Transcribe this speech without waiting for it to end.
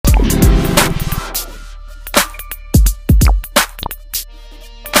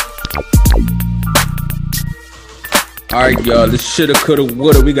All right, y'all. This shoulda, coulda,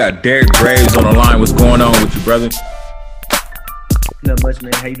 woulda. We got Derek Graves on the line. What's going on with you, brother? Not much,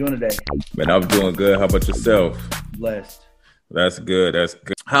 man. How you doing today? Man, I'm doing good. How about yourself? Blessed. That's good. That's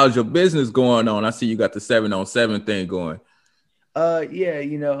good. How's your business going on? I see you got the 7-on-7 thing going. Yeah,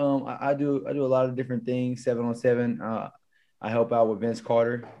 I do a lot of different things. 7-on-7. I help out with Vince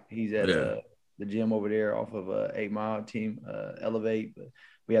Carter. He's at the gym over there off of 8 Mile team, Elevate. But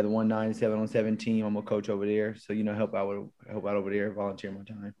we have the 197-on-7 team. I'm a coach over there, so help out over there, volunteer my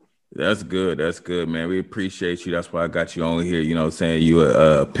time. That's good. That's good, man. We appreciate you. That's why I got you on here. You know what I'm saying? You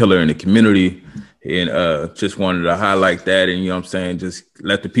a pillar in the community, and just wanted to highlight that. And, you know what I'm saying, just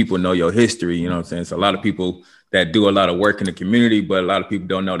let the people know your history. You know what I'm saying? So a lot of people that do a lot of work in the community, but a lot of people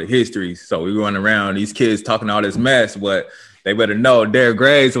don't know the history. So we run around, these kids talking all this mess, but they better know Derek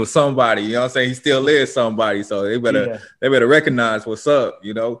Graves was somebody. You know what I'm saying? He still is somebody. So they better recognize what's up,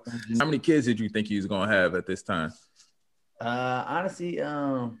 you know? Mm-hmm. How many kids did you think he was going to have at this time? Honestly,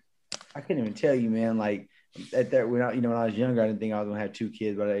 I couldn't even tell you, man. Like at that, when I was younger, I didn't think I was gonna have 2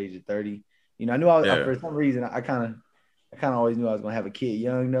 kids by the age of 30. I knew for some reason I kind of always knew I was gonna have a kid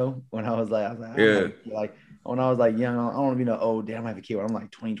young though. When I was like when I was like young, I don't want to be no old. Damn, I have a kid when I'm like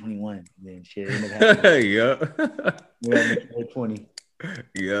 20, 21. And then shit ended up happening. Yeah, 20.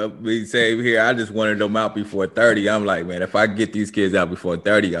 Yeah, me same here. I just wanted them out before 30. I'm like, man, if I get these kids out before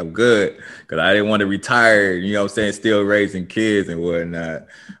 30, I'm good. Because I didn't want to retire, you know what I'm saying, still raising kids and whatnot.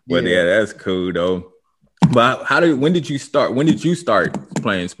 But yeah, that's cool though. But when did you start? When did you start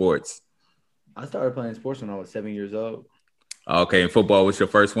playing sports? I started playing sports when I was 7 years old. Okay, and football was your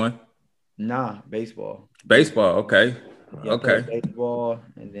first one? Nah, baseball. Baseball, okay. Yeah, okay. Baseball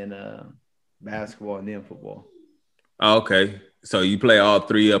and then basketball and then football. Okay. So you play all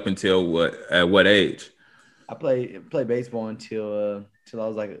 3 up until what? At what age? I played baseball until I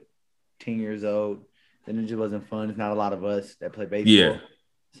was like 10 years old. Then it just wasn't fun. It's not a lot of us that play baseball. Yeah.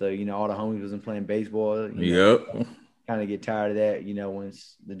 So all the homies wasn't playing baseball. Yep. Kind of get tired of that.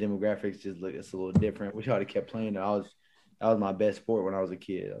 Once the demographics just look, it's a little different. Wish I would have kept playing. That was my best sport when I was a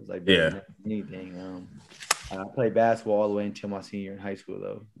kid. I was like, anything. I played basketball all the way until my senior year in high school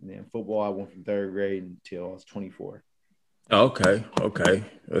though. And then football, I went from 3rd grade until I was 24. Okay.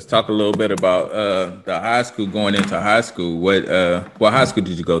 Let's talk a little bit about the high school, going into high school. What high school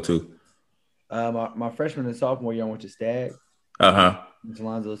did you go to? My freshman and sophomore year, I went to Stagg.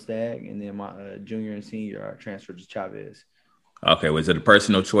 Alonzo Stagg, and then my junior and senior, I transferred to Chavez. Okay, was it a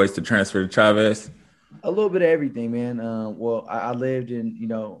personal choice to transfer to Chavez? A little bit of everything, man. Well, I lived in,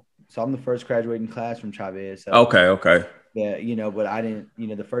 so I'm the first graduating class from Chavez. So, okay. Yeah, but I didn't,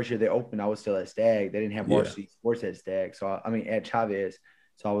 the first year they opened, I was still at Stagg. They didn't have varsity sports at Stagg. So, at Chavez.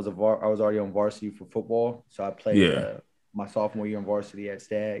 So, I was already on varsity for football. So, I played my sophomore year on varsity at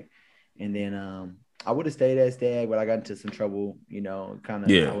Stagg. And then I would have stayed at Stagg, but I got into some trouble, I was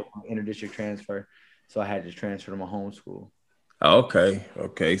on interdistrict transfer. So, I had to transfer to my home school. Okay.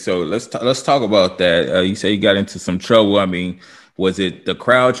 So, let's talk about that. You say you got into some trouble. I mean, was it the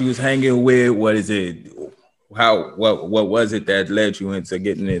crowd you was hanging with? What is it? What was it that led you into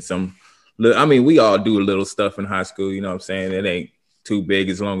getting in some? I mean, we all do a little stuff in high school. You know what I'm saying? It ain't too big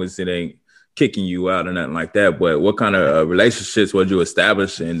as long as it ain't kicking you out or nothing like that. But what kind of relationships was you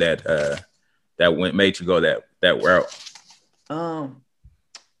establishing that made you go that route?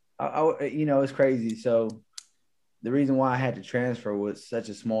 It's crazy. So the reason why I had to transfer was such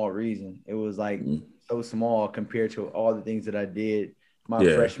a small reason. It was like so small compared to all the things that I did my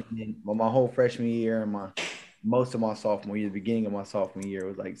whole freshman year and most of my sophomore year, the beginning of my sophomore year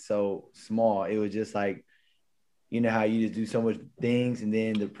was like so small. It was just like, how you just do so much things and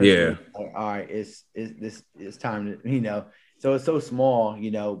then the person like, all right, it's time to, so it's so small,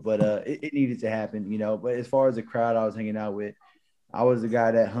 but it needed to happen, but as far as the crowd I was hanging out with, I was the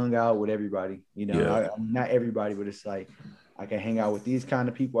guy that hung out with everybody, not everybody, but it's like, I can hang out with these kind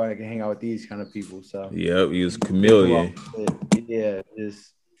of people. I can hang out with these kind of people. So he was a chameleon. Yeah,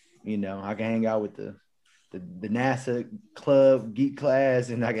 just I can hang out with the NASA club geek class,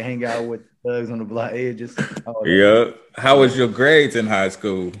 and I can hang out with thugs on the block. It just How was your grades in high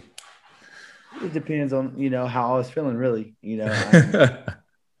school? It depends on how I was feeling. Really,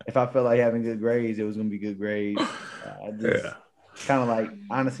 if I felt like having good grades, it was gonna be good grades. Kind of like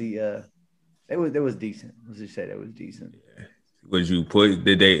honestly, it was decent. Let's just say that was decent. Was you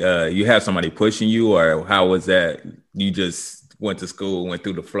did they you have somebody pushing you, or how was that? You just went to school, went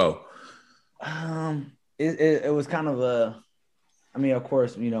through the flow? It was kind of of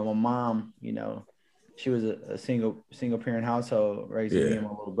course, my mom, she was a single parent household, raising me and my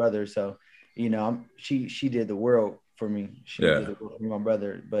little brother. So, she did the world for me. She did the work for me, my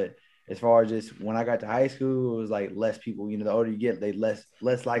brother. But as far as just when I got to high school, it was like less people. You know, the older you get, they less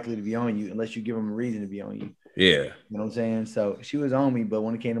likely to be on you unless you give them a reason to be on you. Yeah. You know what I'm saying? So she was on me, but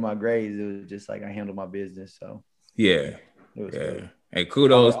when it came to my grades, it was just like I handled my business. So yeah, it was good. And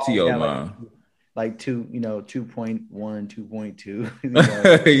kudos to your mom. Like 2.1,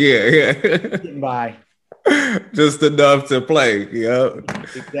 2.2. Getting by. Just enough to play. Yep.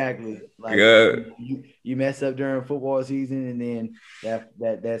 Exactly. Like you mess up during football season, and then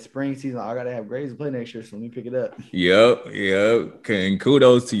that spring season, I gotta have grades to play next year, so let me pick it up. Yep. And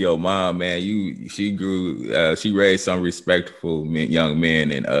kudos to your mom, man. She grew, she raised some respectful young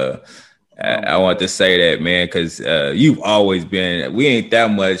men, and I want to say that, man, because you've always been. We ain't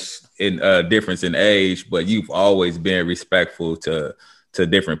that much in difference in age, but you've always been respectful to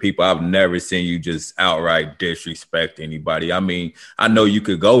different people. I've never seen you just outright disrespect anybody. I mean, I know you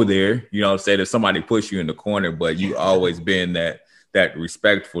could go there, you know what I'm saying, if somebody push you in the corner, but you always been that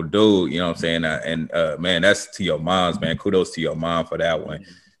respectful dude, you know what I'm saying? And man, that's to your moms, man. Kudos to your mom for that one.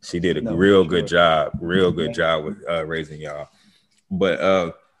 She did a real good job with raising y'all.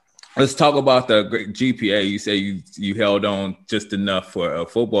 But let's talk about the great GPA. You say you held on just enough for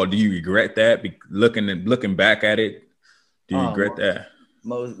football. Do you regret that? Looking back at it, do you regret that?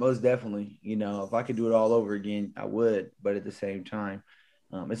 Most definitely. You know, if I could do it all over again, I would. But at the same time,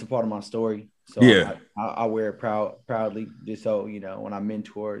 it's a part of my story. So I wear it proudly. Just so you know, when I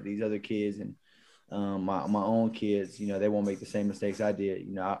mentor these other kids and my own kids, you know, they won't make the same mistakes I did.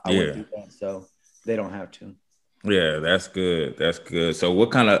 You know, I went through that, so they don't have to. Yeah, that's good. That's good. So what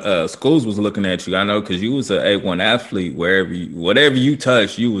kind of schools was looking at you? I know because you was an A1 athlete, whatever you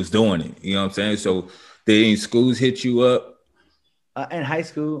touched, you was doing it. You know what I'm saying? So did any schools hit you up? In high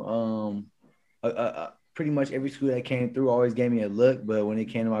school, pretty much every school that came through always gave me a look, but when it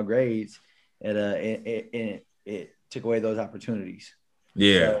came to my grades, it took away those opportunities.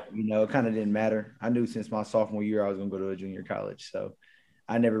 Yeah. So, you know, it kind of didn't matter. I knew since my sophomore year I was going to go to a junior college. So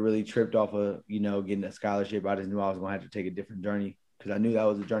I never really tripped off of, you know, getting a scholarship. I just knew I was going to have to take a different journey because I knew that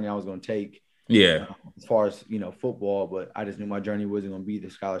was the journey I was going to take. Yeah. As far as, you know, football, but I just knew my journey wasn't going to be the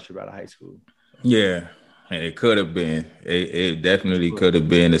scholarship out of high school. Yeah. And it could have been. It definitely could have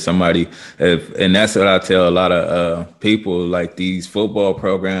been to somebody. And that's what I tell a lot of people, like these football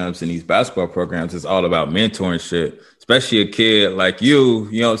programs and these basketball programs, it's all about mentorship, especially a kid like you.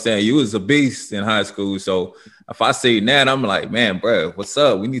 You know what I'm saying? You was a beast in high school. So if I see that, I'm like, man, bro, what's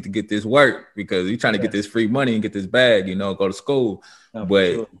up? We need to get this work because you're trying to get this free money and get this bag, you know, go to school. No,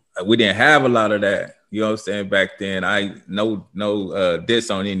 but we didn't have a lot of that. You know what I'm saying? Back then, I no diss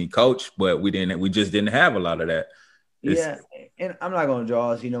on any coach, but we just didn't have a lot of that. And I'm not gonna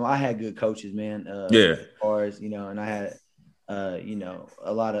draw us. You know, I had good coaches, man. As far as, you know, and I had, you know,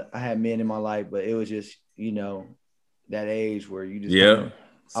 I had men in my life, but it was just, you know, that age where you just it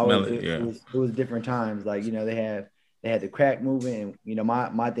was different times. Like, you know, they had the crack movement, and you know,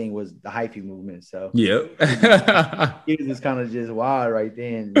 my thing was the hyphy movement. So it was just kind of just wild right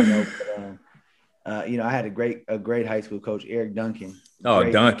then, you know. But, you know, I had a great high school coach, Eric Duncan.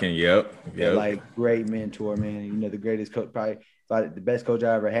 Duncan, yep. Like great mentor, man. You know, the greatest coach, probably the best coach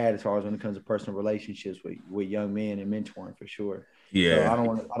I ever had as far as when it comes to personal relationships with young men and mentoring for sure. Yeah. So I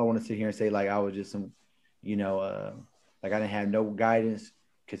don't want to sit here and say like I was just some, you know, like I didn't have no guidance,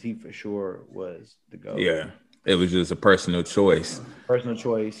 because he for sure was the GOAT. Yeah. It was just a personal choice. The next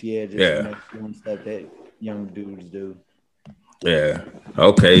one step that young dudes do. Yeah.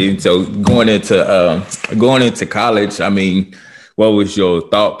 Okay. So going into college, I mean, what was your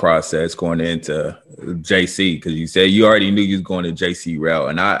thought process going into JC? Because you said you already knew you was going to JC route,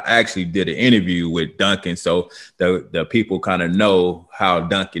 and I actually did an interview with Duncan, so the people kind of know how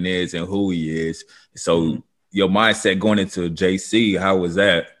Duncan is and who he is. So your mindset going into JC, how was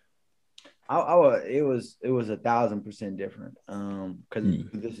that? It was 1,000% different. Because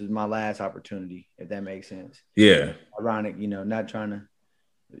this is my last opportunity, if that makes sense. Yeah. Ironic, you know, not trying to,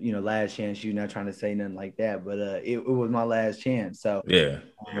 you know, last chance, you not trying to say nothing like that, but it was my last chance. So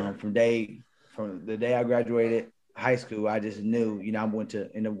from the day I graduated high school, I just knew, you know, I went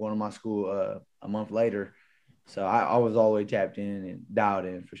to end up going to my school a month later. So I was all the way tapped in and dialed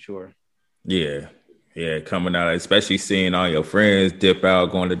in for sure. Yeah, coming out, especially seeing all your friends dip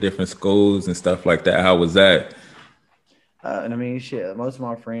out, going to different schools and stuff like that. How was that? And I mean, shit, most of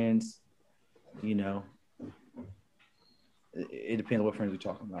my friends, you know, it depends on what friends we're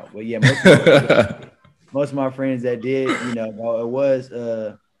talking about. But yeah, most of my friends that did, you know, it was,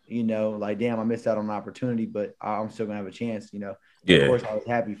 you know, like, damn, I missed out on an opportunity, but I'm still going to have a chance, you know. Yeah. Of course, I was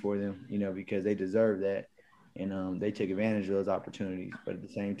happy for them, you know, because they deserve that. And they took advantage of those opportunities. But at the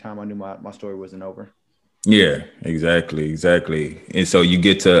same time, I knew my story wasn't over. Yeah, exactly. And so you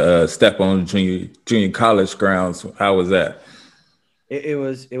get to step on junior college grounds. How was that? It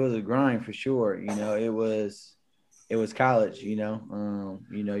was a grind for sure. It was college. You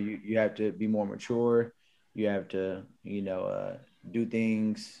have to be more mature. You have to do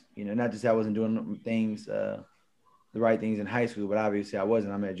things. Not just I wasn't doing things the right things in high school, but obviously I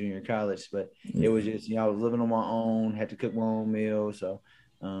wasn't. I'm at junior college, but it was just I was living on my own, had to cook my own meals, so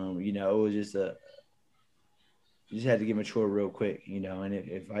it was just you just had to get mature real quick, and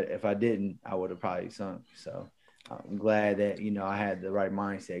if I didn't, I would have probably sunk. So I'm glad that I had the right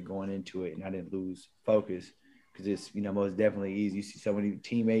mindset going into it, and I didn't lose focus because it's most definitely easy. You see so many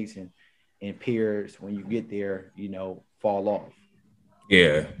teammates and peers when you get there, fall off.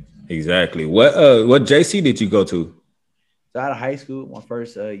 Yeah, exactly. What JC did you go to? So out of high school, my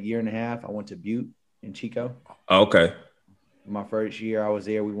first year and a half, I went to Butte in Chico. Okay. My first year I was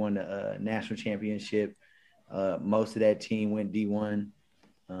there, we won the national championship. Most of that team went D1.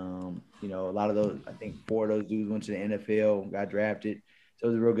 A lot of those, I think 4 of those dudes went to the NFL, got drafted. So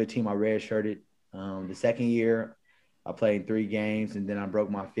it was a real good team. I redshirted. The second year, I played 3 games, and then I broke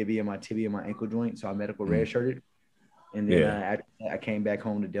my fibia, my tibia, my ankle joint. So I medical redshirted. And then I came back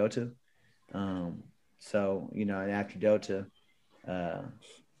home to Delta. And after Delta,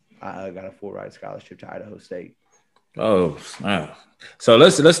 I got a full ride scholarship to Idaho State. Oh, wow. So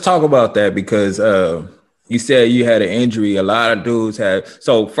let's talk about that because you said you had an injury. A lot of dudes had.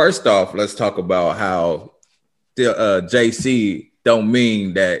 So first off, let's talk about how the JC don't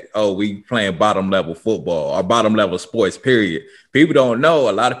mean that we playing bottom level football or bottom level sports. Period. People don't know.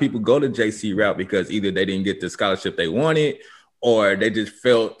 A lot of people go to JC route because either they didn't get the scholarship they wanted, or they just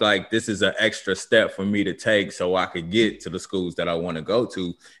felt like this is an extra step for me to take so I could get to the schools that I want to go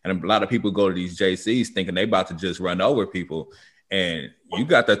to. And a lot of people go to these JCs thinking they about to just run over people. And you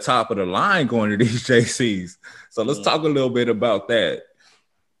got the top of the line going to these JCs. So let's talk a little bit about that.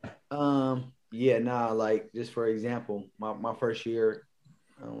 Like just for example, my first year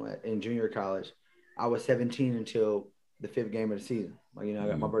in junior college, I was 17 until the 5th game of the season. I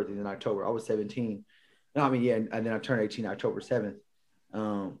got my birthday in October. I was 17. No, I mean, yeah, and then I turned 18 October 7th.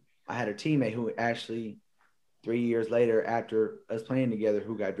 I had a teammate who actually 3 years later, after us playing together,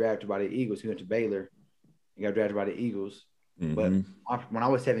 who got drafted by the Eagles. He went to Baylor. He got drafted by the Eagles. Mm-hmm. But when I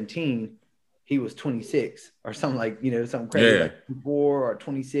was 17, he was 26 or something something crazy, like 24 or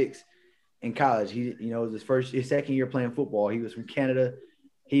 26 in college. He, it was his second year playing football. He was from Canada.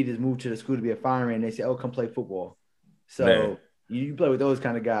 He just moved to the school to be a fireman. They said, "Oh, come play football." So you play with those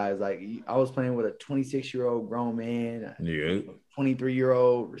kind of guys. Like I was playing with a 26-year-old grown man,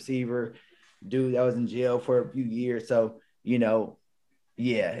 23-year-old receiver, dude that was in jail for a few years. So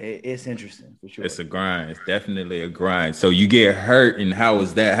it's interesting for sure. It's a grind. It's definitely a grind. So you get hurt, and how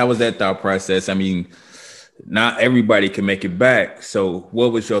was that? How was that thought process? I mean, not everybody can make it back. So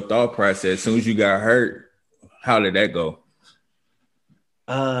what was your thought process? As soon as you got hurt, how did that go?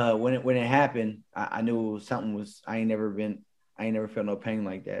 When it happened, I knew something was. I ain't never felt no pain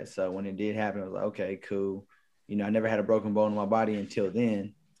like that. So when it did happen, I was like, okay, cool. I never had a broken bone in my body until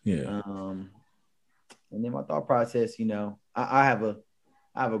then. Yeah. And then my thought process, I have a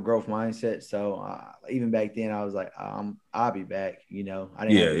growth mindset. So even back then, I was like, I'll be back. I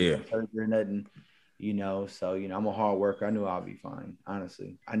didn't have surgery or nothing. So I'm a hard worker. I knew I'll be fine.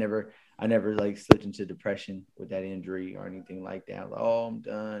 Honestly, I never like slipped into depression with that injury or anything like that. Like, oh, I'm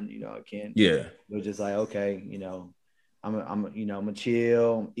done. I can't. Yeah. It was just like, okay, I'm gonna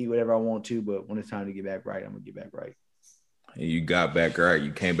chill, eat whatever I want to, but when it's time to get back right, I'm gonna get back right. And you got back right.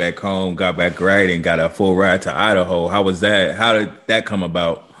 You came back home, got back right, and got a full ride to Idaho. How was that? How did that come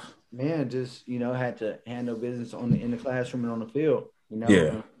about? Man, just had to handle business in the classroom and on the field.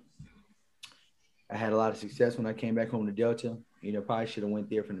 I had a lot of success when I came back home to Delta. Probably should have went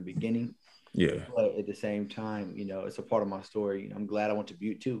there from the beginning. Yeah. But at the same time, it's a part of my story. I'm glad I went to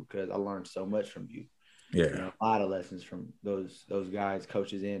Butte too because I learned so much from Butte. Yeah. A lot of lessons from those guys,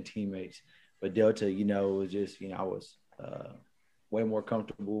 coaches, and teammates. But Delta, it was just, I was way more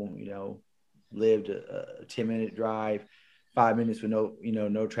comfortable. Lived a 10-minute drive, 5 minutes with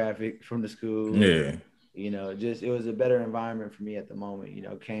no traffic from the school. Yeah. It was a better environment for me at the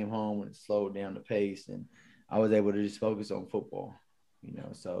moment. Came home and slowed down the pace, and I was able to just focus on football.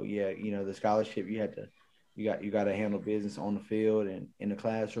 So the scholarship you got to handle business on the field and in the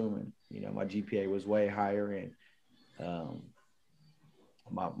classroom, and my GPA was way higher, and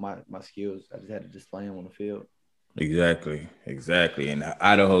my skills I just had to display them on the field. Exactly. And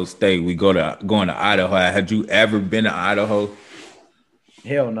Idaho State, going to Idaho. Had you ever been to Idaho?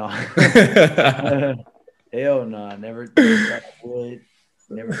 Hell no. Hell no. Never thought I would.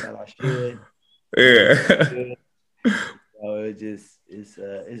 Never thought I should. Yeah. So it's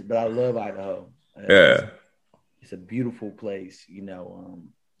but I love Idaho. Yeah. It's a beautiful place.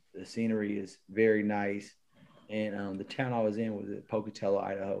 The scenery is very nice, and the town I was in was Pocatello,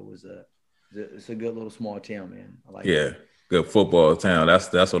 Idaho. It's a good little small town, man. I like Yeah. it. Good football town.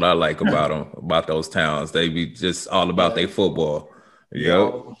 That's what I like about them, about those towns. They be just all about their football. Yeah,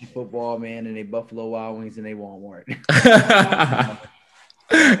 Yep. all football, man, and they Buffalo Wild Wings and they Walmart.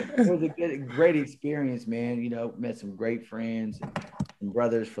 It was a great experience, man. Met some great friends and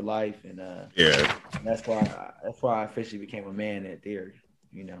brothers for life, and Yeah. that's why I officially became a man at there.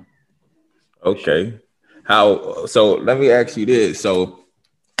 Okay. How so let me ask you this. So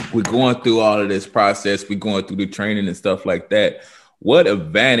we're going through all of this process, we're going through the training and stuff like that. What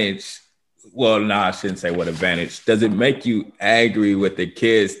advantage? Well, no, I shouldn't say what advantage. Does it make you angry with the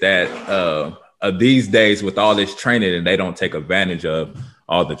kids that these days with all this training and they don't take advantage of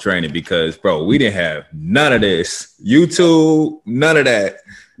all the training? Because bro, we didn't have none of this. YouTube, none of that.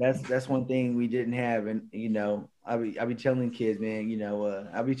 That's one thing we didn't have, and I be telling kids, man.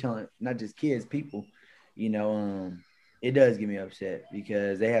 I be telling not just kids, people. It does get me upset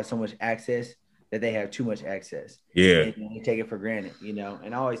because they have so much access that they have too much access. Yeah. And they take it for granted.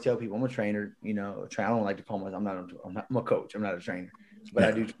 And I always tell people I'm a trainer. I don't like to call myself. I'm a coach. I'm not a trainer, but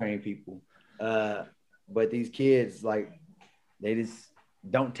I do train people. But these kids, like, they just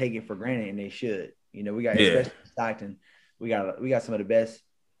don't take it for granted, and they should. We got especially Stockton. We got some of the best,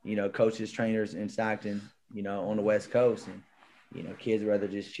 coaches, trainers in Stockton, on the West Coast, and kids rather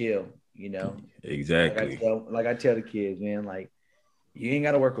just chill. Exactly. Like I tell the kids, man, like, you ain't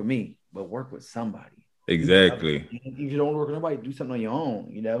got to work with me, but work with somebody. Exactly. If you don't work with nobody, do something on your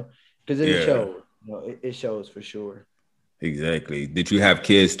own, because it shows. It shows for sure. Exactly. Did you have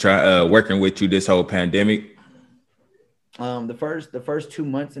kids try working with you this whole pandemic? The first 2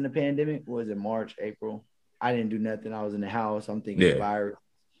 months in the pandemic was in March, April. I didn't do nothing. I was in the house. I'm thinking the virus.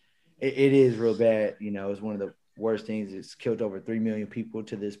 It is real bad. It's one of the worst things. It's killed over 3 million people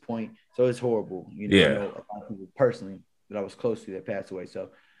to this point. So it's horrible. I know a lot of people personally that I was close to that passed away. So,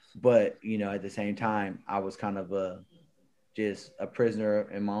 but at the same time, I was kind of just a prisoner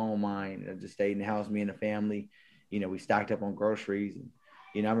in my own mind. I just stayed in the house, me and the family. We stocked up on groceries. And,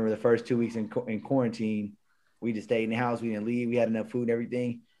 I remember the first 2 weeks in quarantine, we just stayed in the house. We didn't leave. We had enough food and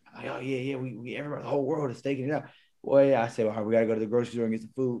everything. I'm like, oh, yeah. Everybody, the whole world is taking it out. Boy, I said, well, we got to go to the grocery store and get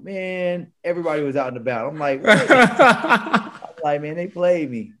some food. Man, everybody was out and about. I'm like, what? I'm like, man, they played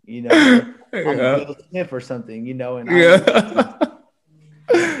me, I'm Will Smith or something, and oh,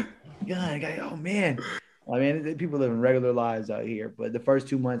 man. I mean, people living regular lives out here. But the first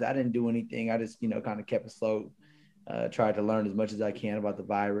 2 months, I didn't do anything. I just, kind of kept it slow, tried to learn as much as I can about the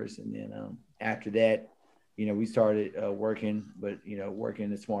virus. And then after that, we started working, but,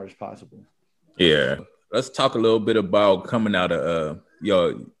 working as smart as possible. Yeah. Let's talk a little bit about coming out of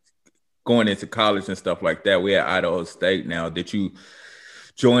going into college and stuff like that. We're at Idaho State now. Did you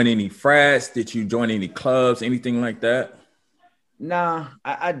join any frats? Did you join any clubs? Anything like that? Nah,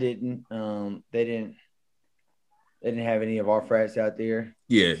 I didn't. They didn't have any of our frats out there.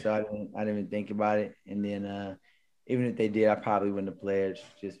 Yeah. So I didn't even think about it. And then even if they did, I probably wouldn't have pledged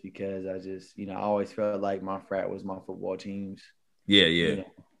just because I always felt like my frat was my football teams. Yeah.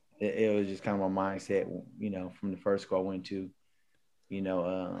 It was just kind of my mindset, from the first school I went to,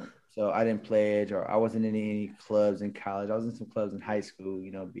 so I didn't pledge, or I wasn't in any clubs in college. I was in some clubs in high school,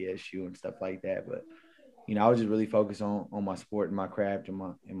 BSU and stuff like that. But, I was just really focused on my sport and my craft and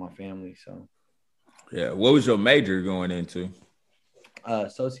my family. So. Yeah. What was your major going into?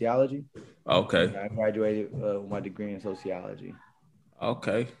 Sociology. Okay. I graduated with my degree in sociology.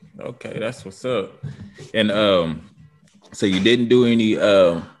 Okay. That's what's up. And so you didn't do any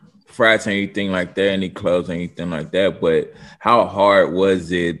frats or anything like that, any clubs or anything like that, but how hard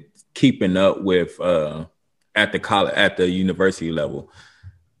was it keeping up with at the university level?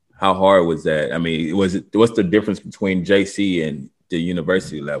 How hard was that? I mean, what's the difference between JC and the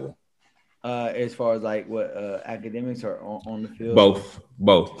university level? As far as like what academics are on the field?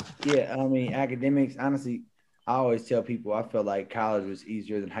 Both. Yeah, I mean, academics, honestly, I always tell people I felt like college was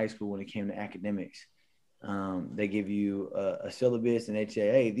easier than high school when it came to academics. They give you a syllabus and they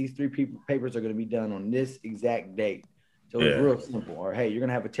say, hey, these 3 papers are going to be done on this exact date. So it's real simple. Or, hey, you're going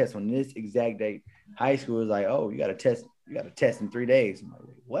to have a test on this exact date. High school is like, oh, you got a test in 3 days. I'm like,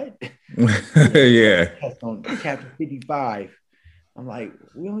 what? Yeah. Test on chapter 55. I'm like,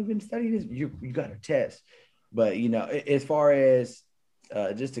 we only been studying this. You got a test. But, as far as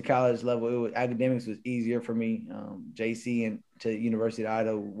just the college level, academics was easier for me. JC and to University of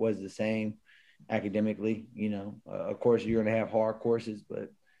Idaho was the same academically. Of course, you're going to have hard courses,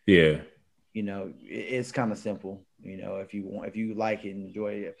 but yeah, it's kind of simple. If you like it and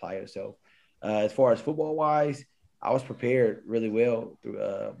enjoy it, apply yourself. As far as football wise, I was prepared really well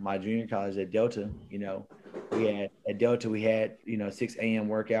through my junior college at Delta. We had 6 a.m.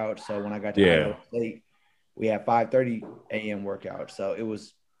 workouts. So when I got to Idaho State, we had 5:30 a.m. workouts. So it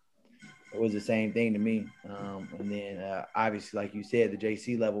was the same thing to me. And then obviously, like you said, the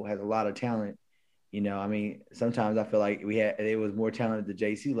JC level has a lot of talent. Sometimes I feel like it was more talent at the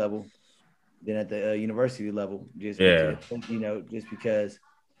JC level than at the university level. Just because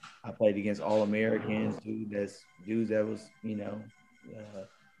I played against all Americans, dudes that was ended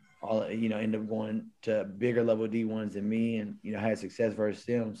up going to bigger level D1s than me, and had success versus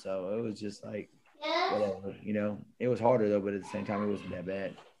them. So it was just like whatever. It was harder though, but at the same time, it wasn't that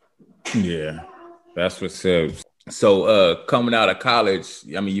bad. Yeah, that's what's up. So coming out of college,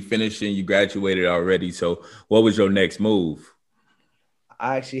 I mean, you finished and you graduated already. So what was your next move?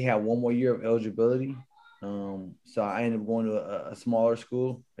 I actually had one more year of eligibility. So I ended up going to a smaller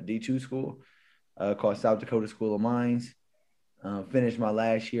school, a D2 school called South Dakota School of Mines. Finished my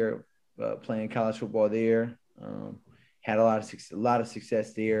last year playing college football there. Had a lot of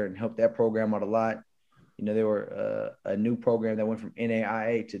success there and helped that program out a lot. They were a new program that went from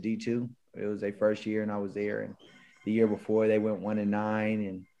NAIA to D2. It was their first year, and I was there. And the year before, they went 1-9,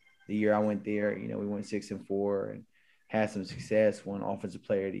 and the year I went there, we went 6-4, and had some success. Won Offensive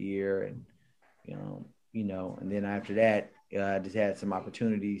Player of the Year, and and then after that, I just had some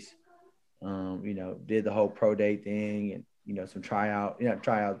opportunities. Did the whole pro day thing, and some tryouts, the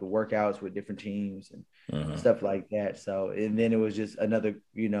workouts with different teams and stuff like that. So, and then it was just another,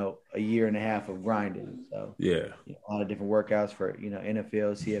 a year and a half of grinding. So a lot of different workouts for,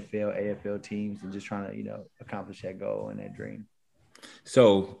 NFL, CFL, AFL teams, and just trying to, accomplish that goal and that dream.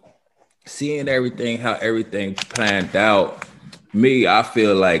 So seeing how everything planned out, I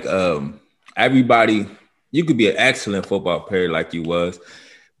feel like everybody, you could be an excellent football player like you was,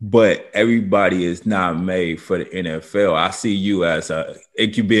 but everybody is not made for the NFL. I see you as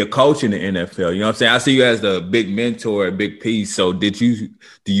it could be a coach in the NFL. You know what I'm saying? I see you as the big mentor, a big piece. So do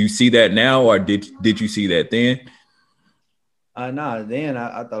you see that now, or did you see that then? Then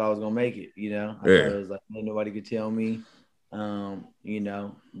I thought I was gonna make it. I thought it was like nobody could tell me.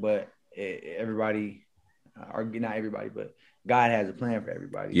 But everybody, or not everybody, but God has a plan for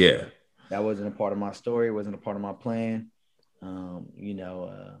everybody. Yeah, that wasn't a part of my story. It wasn't a part of my plan.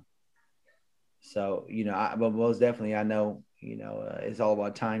 But most definitely I know, it's all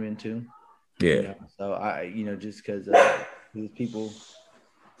about timing too. Yeah. So I, just because these people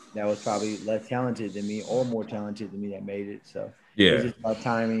that was probably less talented than me or more talented than me that made it. So it's just about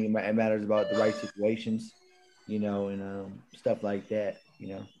timing. It matters about the right situations, and stuff like that,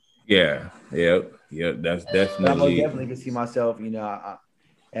 Yeah. Yep. That's definitely. But I most definitely can see myself,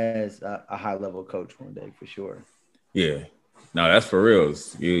 as a high level coach one day for sure. Yeah. No, that's for real.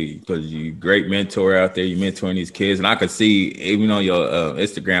 Because you great mentor out there. You mentoring these kids, and I could see even on your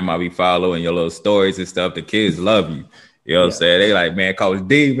Instagram, I'll be following your little stories and stuff. The kids love you. You know what I'm saying? They like, man, Coach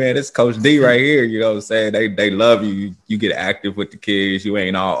D, man, this Coach D right here. You know what I'm saying? They love you. You get active with the kids. You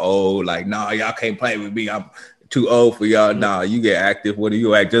ain't all old. Like, no, y'all can't play with me. I'm too old for y'all. Nah, you get active. What do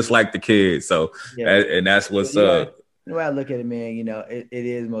you act just like the kids? So, and that's what's up. The way I look at it, man, it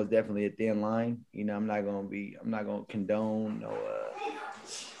is most definitely a thin line. I'm not gonna condone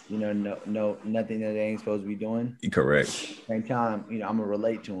nothing that they ain't supposed to be doing. Correct. At the same time, I'm gonna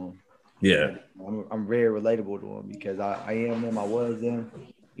relate to them. Yeah. I'm very relatable to them because I am them, I was them,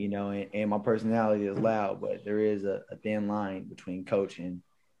 and my personality is loud, but there is a thin line between coaching and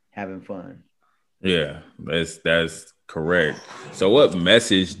having fun. Yeah, that's correct. So what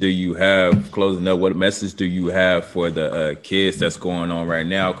message do you have, closing up, what message do you have for the kids that's going on right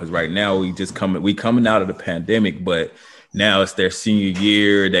now? Because right now we coming out of the pandemic, but now it's their senior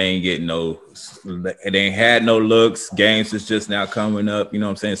year. They ain't had no looks. Games is just now coming up. You know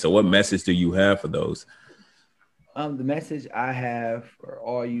what I'm saying? So what message do you have for those? The message I have for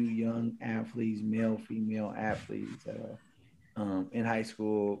all you young athletes, male, female athletes in high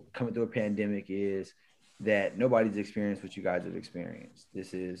school coming through a pandemic is that nobody's experienced what you guys have experienced.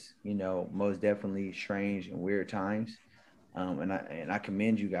 This is, most definitely strange and weird times. And I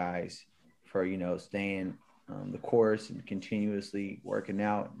commend you guys for, staying the course and continuously working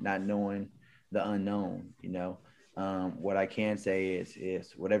out, not knowing the unknown. What I can say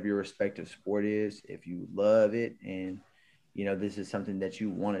is whatever your respective sport is, if you love it and, this is something that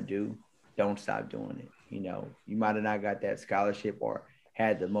you want to do, don't stop doing it. You might have not got that scholarship or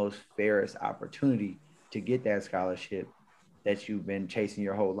had the most fairest opportunity to get that scholarship that you've been chasing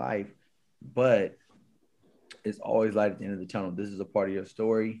your whole life, but it's always light at the end of the tunnel. This is a part of your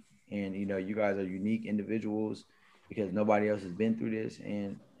story, And, you know, you guys are unique individuals because nobody else has been through this,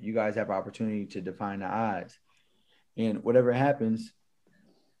 and you guys have opportunity to define the odds. And whatever happens,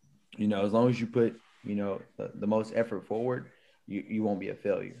 you know, as long as you put, you know, the most effort forward, you won't be a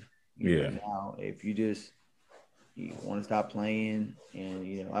failure. You know, now, if you want to stop playing and,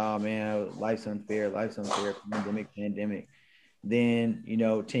 you know, oh man, life's unfair, pandemic, then, you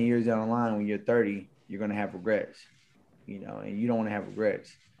know, 10 years down the line when you're 30, you're going to have regrets, you know, and you don't want to have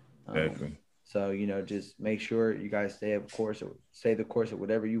regrets. Exactly. So, you know, just make sure you guys stay the course of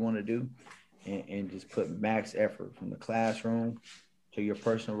whatever you want to do, and just put max effort from the classroom to your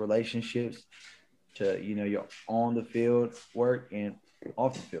personal relationships to, you know, your on the field work and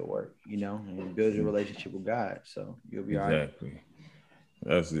off the field work, you know, and build your relationship with God. So you'll be all right. Exactly.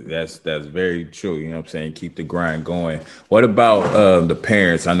 That's very true. You know what I'm saying? Keep the grind going. What about the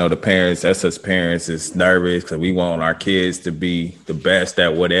parents? I know the parents, us parents, is nervous because we want our kids to be the best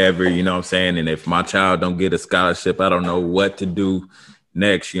at whatever, you know what I'm saying? And if my child don't get a scholarship, I don't know what to do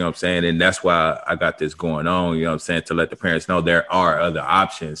next, you know what I'm saying? And that's why I got this going on, you know what I'm saying, to let the parents know there are other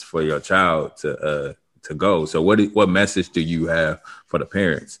options for your child to go. So what message do you have for the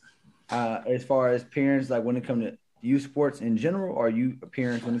parents? As far as parents, like when it comes to youth sports in general, or you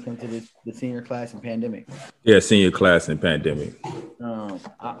parents when it comes to the senior class and pandemic? Yeah, senior class and pandemic. I'm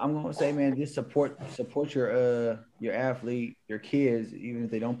gonna say, man, just support your athlete, your kids, even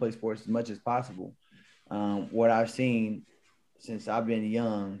if they don't play sports, as much as possible. What I've seen since I've been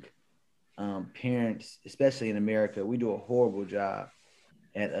young, parents, especially in America, we do a horrible job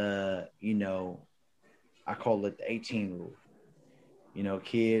at you know, I call it the 18 rule. You know,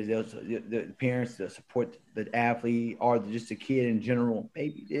 kids, the parents, they'll support the athlete or just the kid in general.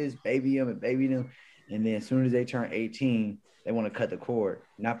 Baby this, baby him, and baby them. And then as soon as they turn 18, they want to cut the cord,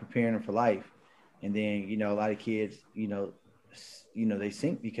 not preparing them for life. And then, you know, a lot of kids, you know, they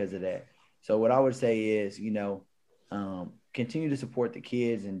sink because of that. So what I would say is, you know, continue to support the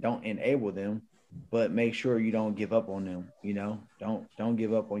kids and don't enable them, but make sure you don't give up on them. You know, don't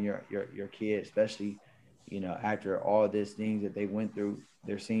give up on your kids, especially, you know, after all this things that they went through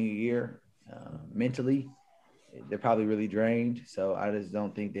their senior year, mentally, they're probably really drained. So I just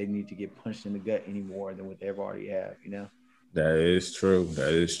don't think they need to get punched in the gut any more than what they've already have, you know? That is true.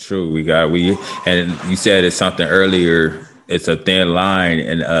 And you said it's something earlier. It's a thin line.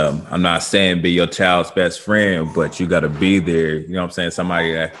 And I'm not saying be your child's best friend, but you got to be there. You know what I'm saying?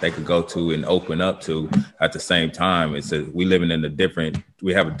 Somebody that they could go to and open up to at the same time. We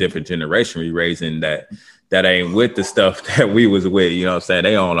have a different generation. We raising that ain't with the stuff that we was with, you know what I'm saying?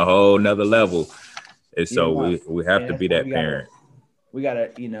 They on a whole nother level. And so we have to be that parent. We got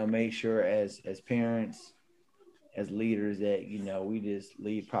to, you know, make sure as parents, as leaders that, you know, we just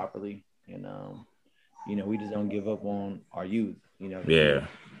lead properly. And, you know, we just don't give up on our youth, you know. Yeah.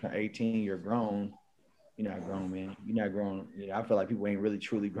 You're 18, you're grown. You're not grown, man. You're not grown. You know, I feel like people ain't really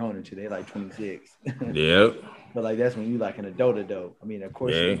truly grown until they're like 26. Yep. But like, that's when you like an adult. I mean, of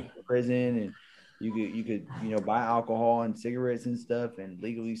course, you're in prison and you could, you know, buy alcohol and cigarettes and stuff and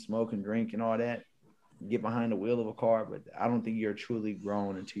legally smoke and drink and all that, get behind the wheel of a car. But I don't think you're truly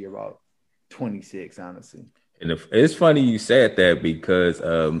grown until you're about 26, honestly. And it's funny you said that because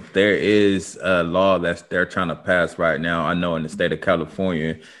there is a law that they're trying to pass right now. I know in the state of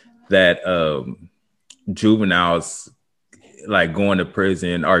California that juveniles like going to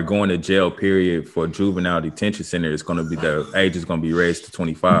prison or going to jail period for juvenile detention center is going to be the age is going to be raised to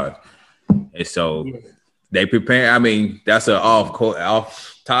 25. And so they prepare. I mean, that's an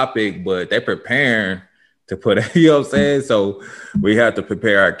off topic, but they're preparing to put, you know what I'm saying? So we have to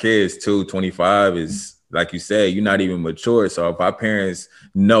prepare our kids too. 25 is, like you said, you're not even mature. So if our parents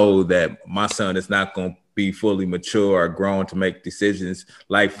know that my son is not going to be fully mature or grown to make decisions,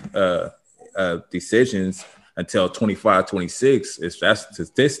 life decisions until 25, 26, if that's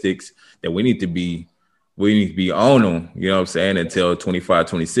statistics, then we need to be on them, you know what I'm saying, until 25,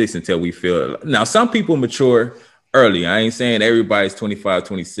 26, until we feel. Now, some people mature early. I ain't saying everybody's 25,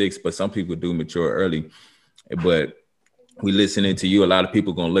 26, but some people do mature early. But we listening to you, a lot of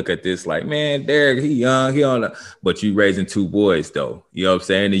people gonna look at this like, man, Derek, he young, but you raising two boys though, you know what I'm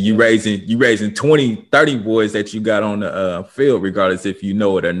saying? And you raising 20, 30 boys that you got on the field, regardless if you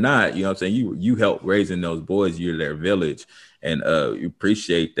know it or not, you know what I'm saying? You help raising those boys, you're their village, and you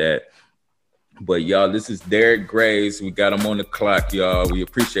appreciate that. But y'all, this is Derek Graves. We got him on the clock, y'all. We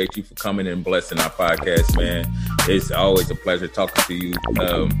appreciate you for coming and blessing our podcast, man. It's always a pleasure talking to you.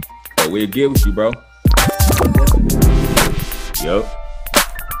 But we'll get with you, bro. Yup.